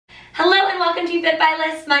welcome to FIT by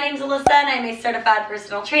LYS. My name is Alyssa and I'm a certified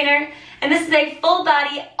personal trainer. And this is a full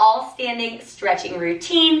body, all standing stretching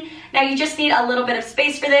routine. Now you just need a little bit of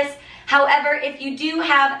space for this. However, if you do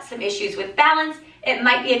have some issues with balance, it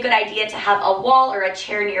might be a good idea to have a wall or a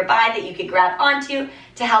chair nearby that you could grab onto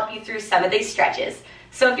to help you through some of these stretches.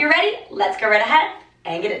 So if you're ready, let's go right ahead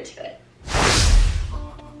and get into it.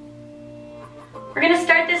 We're gonna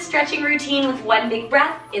start this stretching routine with one big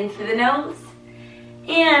breath in through the nose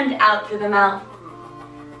and out through the mouth.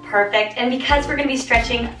 Perfect. And because we're gonna be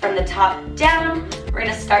stretching from the top down, we're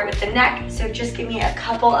gonna start with the neck. So just give me a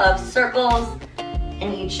couple of circles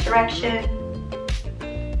in each direction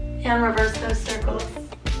and reverse those circles.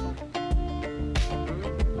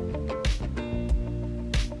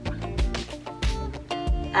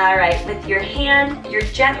 All right, with your hand, you're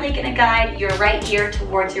gently gonna guide your right ear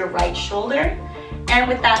towards your right shoulder. And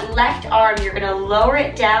with that left arm, you're gonna lower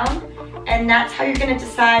it down, and that's how you're gonna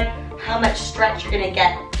decide how much stretch you're gonna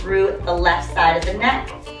get through the left side of the neck.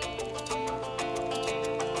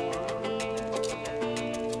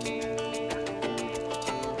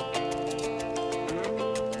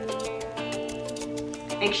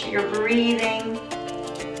 Make sure you're breathing.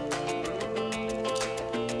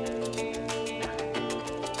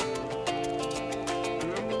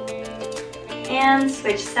 And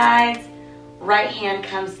switch sides. Right hand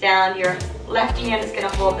comes down. Your left hand is going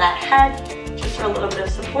to hold that head just for a little bit of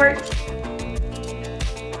support.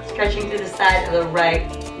 Stretching through the side of the right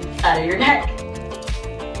side of your neck.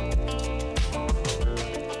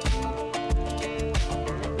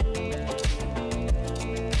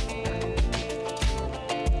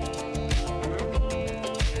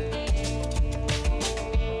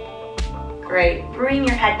 Great. Bring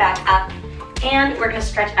your head back up. And we're gonna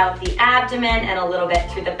stretch out the abdomen and a little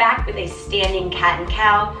bit through the back with a standing cat and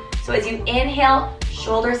cow. So as you inhale,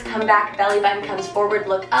 shoulders come back, belly button comes forward,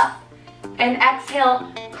 look up. And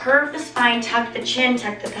exhale, curve the spine, tuck the chin,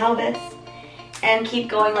 tuck the pelvis. And keep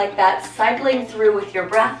going like that, cycling through with your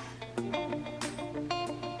breath.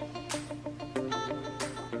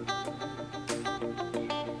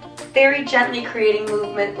 Very gently creating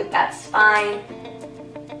movement with that spine.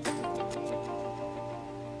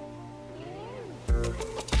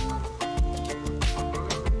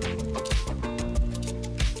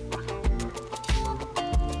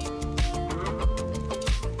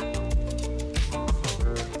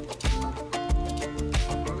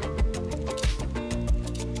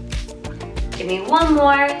 Give me one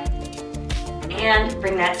more, and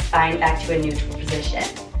bring that spine back to a neutral position.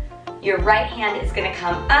 Your right hand is gonna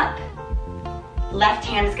come up, left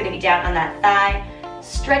hand is gonna be down on that thigh.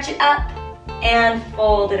 Stretch it up and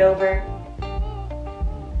fold it over.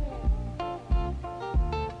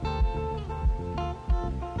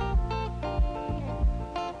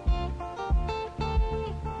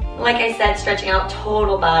 Like I said, stretching out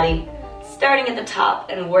total body, starting at the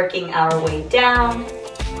top and working our way down.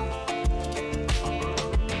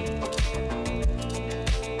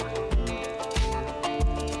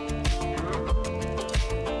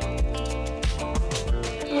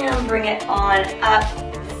 And bring it on up.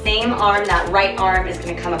 Same arm, that right arm is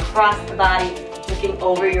going to come across the body, looking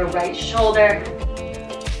over your right shoulder.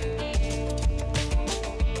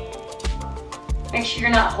 Make sure you're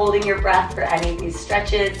not holding your breath for any of these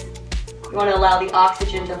stretches. You want to allow the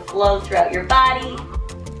oxygen to flow throughout your body.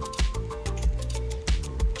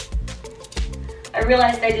 I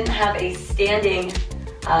realized I didn't have a standing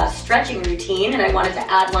stretching routine, and I wanted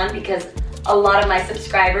to add one because a lot of my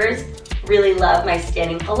subscribers really love my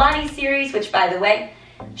Standing Pilates series, which, by the way,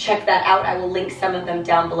 check that out. I will link some of them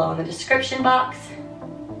down below in the description box.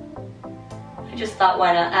 I just thought,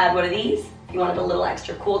 why not add one of these if you wanted a little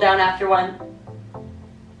extra cool down after one.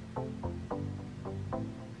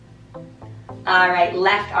 All right,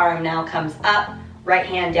 left arm now comes up, right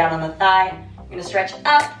hand down on the thigh. You're gonna stretch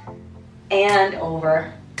up and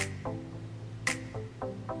over.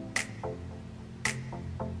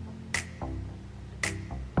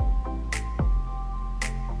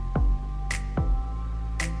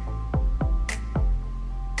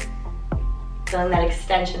 Feeling that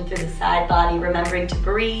extension through the side body, remembering to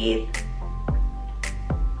breathe.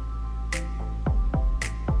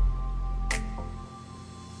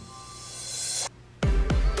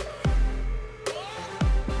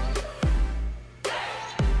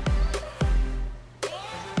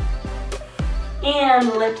 And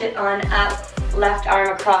lift it on up. Left arm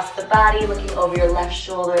across the body, looking over your left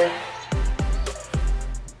shoulder.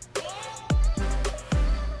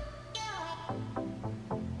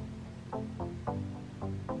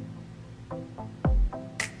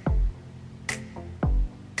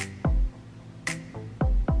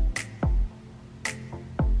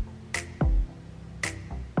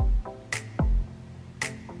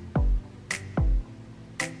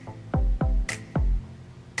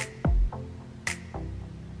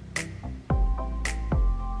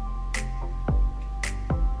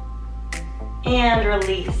 and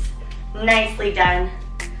release. Nicely done.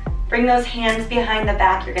 Bring those hands behind the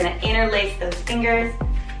back. You're gonna interlace those fingers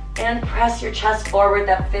and press your chest forward.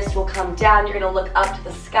 That fist will come down. You're gonna look up to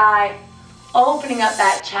the sky, opening up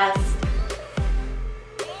that chest.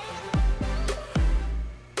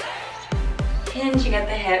 Hinging at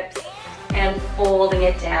the hips and folding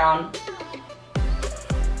it down.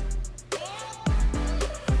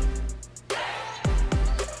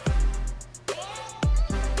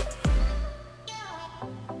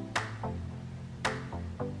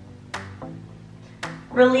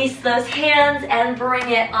 Release those hands and bring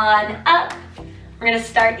it on up. We're gonna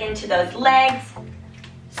start into those legs.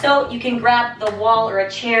 So you can grab the wall or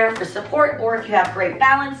a chair for support, or if you have great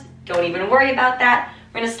balance, don't even worry about that.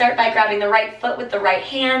 We're gonna start by grabbing the right foot with the right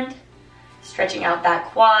hand, stretching out that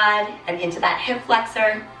quad and into that hip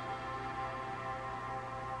flexor.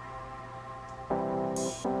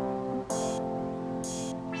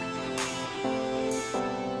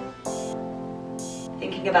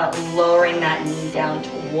 Thinking about lowering that knee down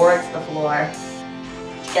towards the floor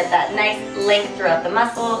to get that nice length throughout the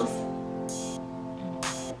muscles.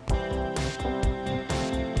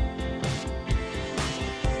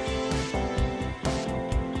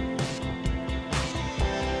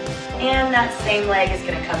 And that same leg is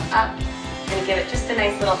gonna come up and give it just a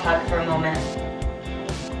nice little hug for a moment.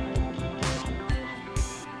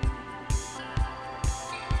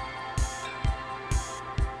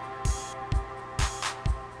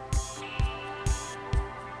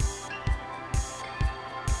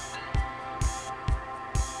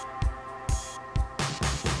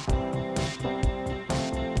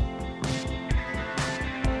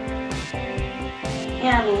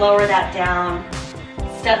 And lower that down.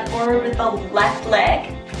 Step forward with the left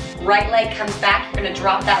leg. Right leg comes back. You're gonna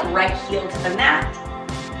drop that right heel to the mat.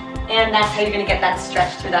 And that's how you're gonna get that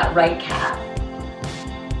stretch through that right calf.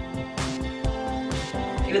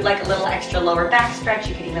 If you would like a little extra lower back stretch,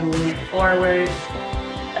 you can even lean it forward.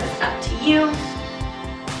 But it's up to you.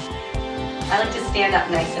 I like to stand up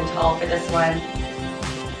nice and tall for this one.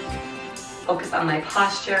 Focus on my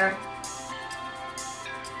posture.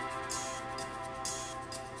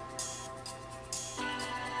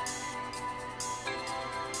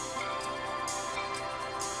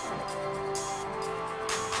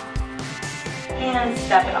 And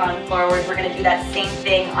step it on forward. We're gonna do that same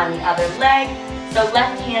thing on the other leg. So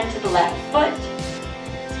left hand to the left foot,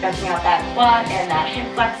 stretching out that quad and that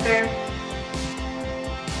hip flexor.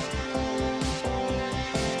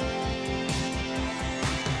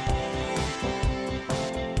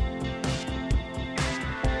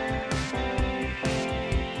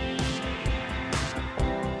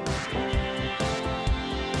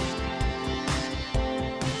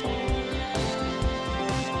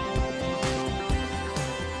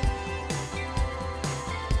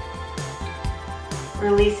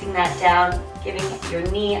 Releasing that down, giving your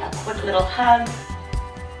knee a quick little hug,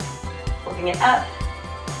 holding it up.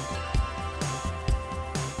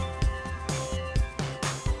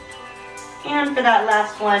 And for that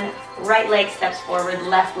last one, right leg steps forward,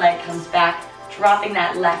 left leg comes back, dropping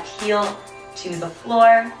that left heel to the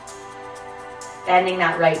floor, bending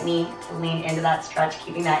that right knee to lean into that stretch,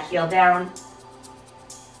 keeping that heel down.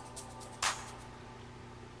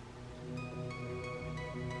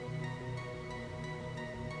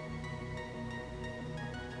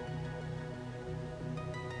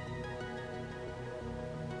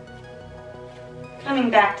 Coming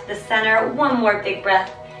back to the center, one more big breath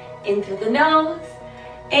in through the nose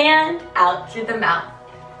and out through the mouth.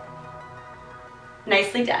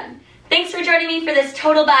 Nicely done. Thanks for joining me for this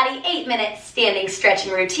total body 8-minute standing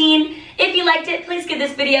stretching routine. If you liked it, please give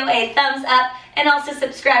this video a thumbs up and also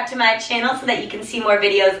subscribe to my channel so that you can see more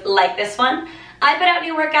videos like this one. I put out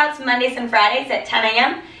new workouts Mondays and Fridays at 10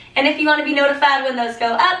 a.m. And if you want to be notified when those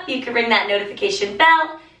go up, you can ring that notification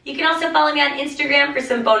bell. You can also follow me on Instagram for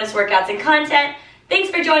some bonus workouts and content. Thanks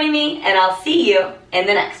for joining me, and I'll see you in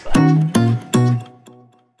the next one.